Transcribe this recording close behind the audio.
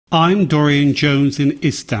I'm Dorian Jones in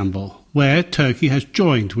Istanbul, where Turkey has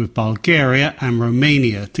joined with Bulgaria and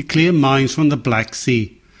Romania to clear mines from the Black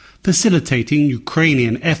Sea, facilitating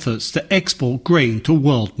Ukrainian efforts to export grain to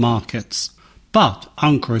world markets. But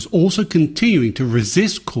Ankara is also continuing to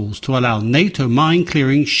resist calls to allow NATO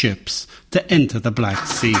mine-clearing ships to enter the Black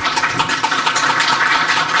Sea.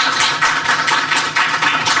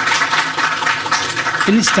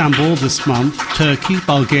 In Istanbul this month, Turkey,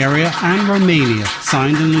 Bulgaria and Romania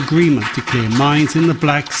signed an agreement to clear mines in the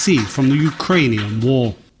Black Sea from the Ukrainian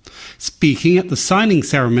war. Speaking at the signing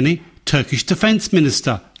ceremony, Turkish Defence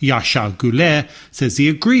Minister Yaşar Güler says the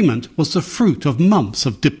agreement was the fruit of months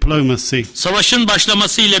of diplomacy.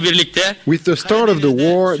 With the start of the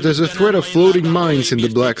war, there's a threat of floating mines in the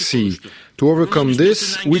Black Sea. To overcome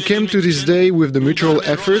this, we came to this day with the mutual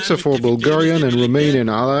efforts of our Bulgarian and Romanian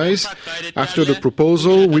allies. After the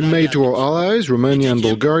proposal we made to our allies, Romania and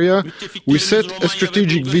Bulgaria, we set a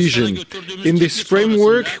strategic vision. In this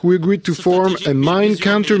framework, we agreed to form a mine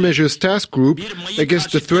countermeasures task group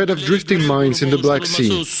against the threat of drifting mines in the Black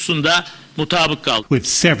Sea. With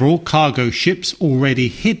several cargo ships already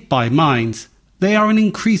hit by mines, they are an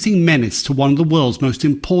increasing menace to one of the world's most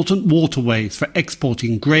important waterways for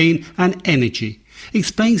exporting grain and energy,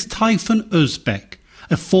 explains Tayfun Özbek,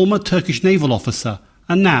 a former Turkish naval officer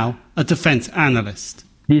and now a defense analyst.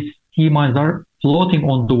 These sea mines are floating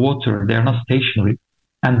on the water, they are not stationary,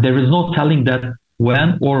 and there is no telling that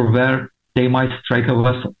when or where they might strike a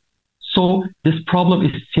vessel. So this problem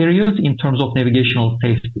is serious in terms of navigational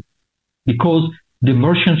safety, because the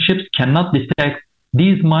merchant ships cannot detect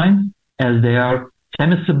these mines as they are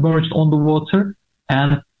semi-submerged on the water,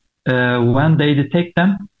 and when they detect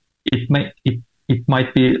them, it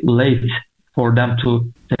might be late for them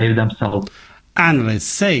to save themselves. Analysts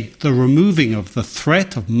say the removing of the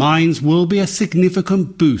threat of mines will be a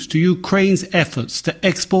significant boost to Ukraine's efforts to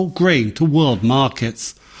export grain to world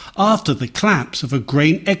markets after the collapse of a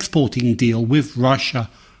grain exporting deal with Russia,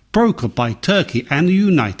 brokered by Turkey and the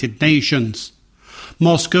United Nations.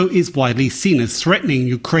 Moscow is widely seen as threatening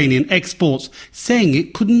Ukrainian exports, saying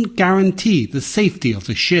it couldn't guarantee the safety of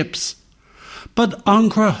the ships. But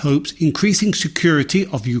Ankara hopes increasing security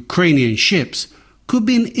of Ukrainian ships could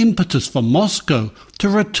be an impetus for Moscow to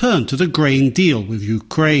return to the grain deal with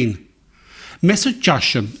Ukraine. Mesut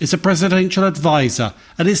Jashem is a presidential advisor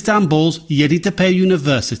at Istanbul's Yeditepe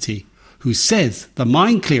University, who says the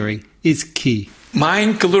mine clearing is key.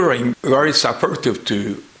 Mine clearing very supportive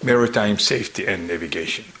to maritime safety and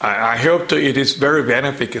navigation. I hope that it is very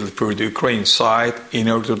beneficial for the Ukraine side in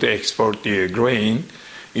order to export the grain.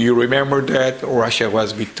 You remember that Russia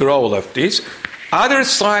was withdrawal of this. Other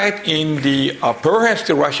side in the perhaps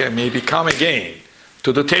the Russia may come again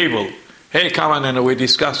to the table. Hey, come on and we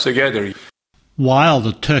discuss together. While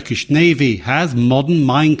the Turkish Navy has modern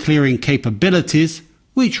mine clearing capabilities,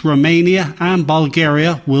 which Romania and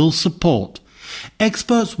Bulgaria will support,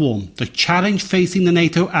 experts warn the challenge facing the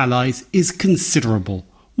NATO allies is considerable,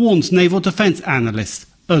 warns naval defense analyst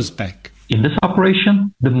Özbek. In this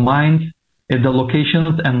operation, the mines, the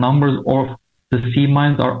locations and numbers of the sea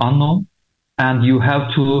mines are unknown, and you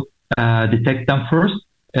have to detect them first.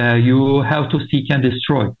 You have to seek and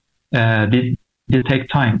destroy. They take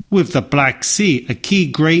time. With the Black Sea a key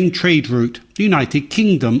grain trade route, the United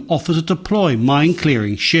Kingdom offers to deploy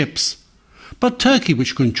mine-clearing ships. But Turkey,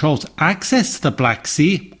 which controls access to the Black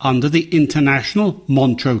Sea under the International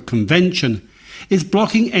Montreux Convention, is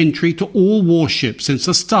blocking entry to all warships since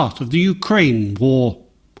the start of the Ukraine war.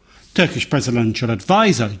 Turkish presidential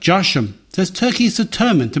advisor Jashem says Turkey is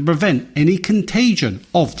determined to prevent any contagion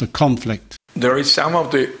of the conflict. There is some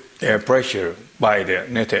of the pressure by the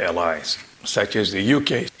NATO allies, such as the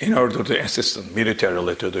UK, in order to assist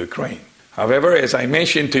militarily to the Ukraine. However, as I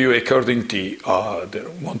mentioned to you, according to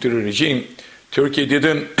the Montreux regime, Turkey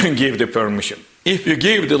didn't give the permission. If you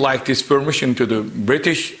give this permission to the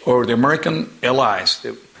British or the American allies,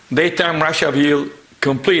 that time Russia will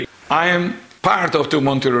complete. I am part of the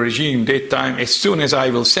Montreux regime that time as soon as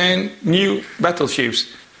I will send new battleships.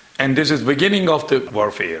 And this is the beginning of the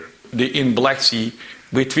warfare in Black Sea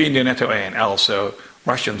between the NATO and also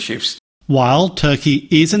Russian ships. While Turkey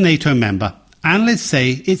is a NATO member, analysts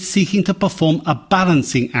say it's seeking to perform a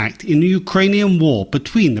balancing act in the Ukrainian war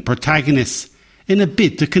between the protagonists in a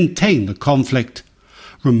bid to contain the conflict.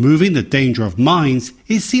 Removing the danger of mines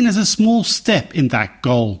is seen as a small step in that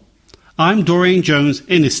goal. I'm Dorian Jones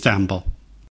in Istanbul.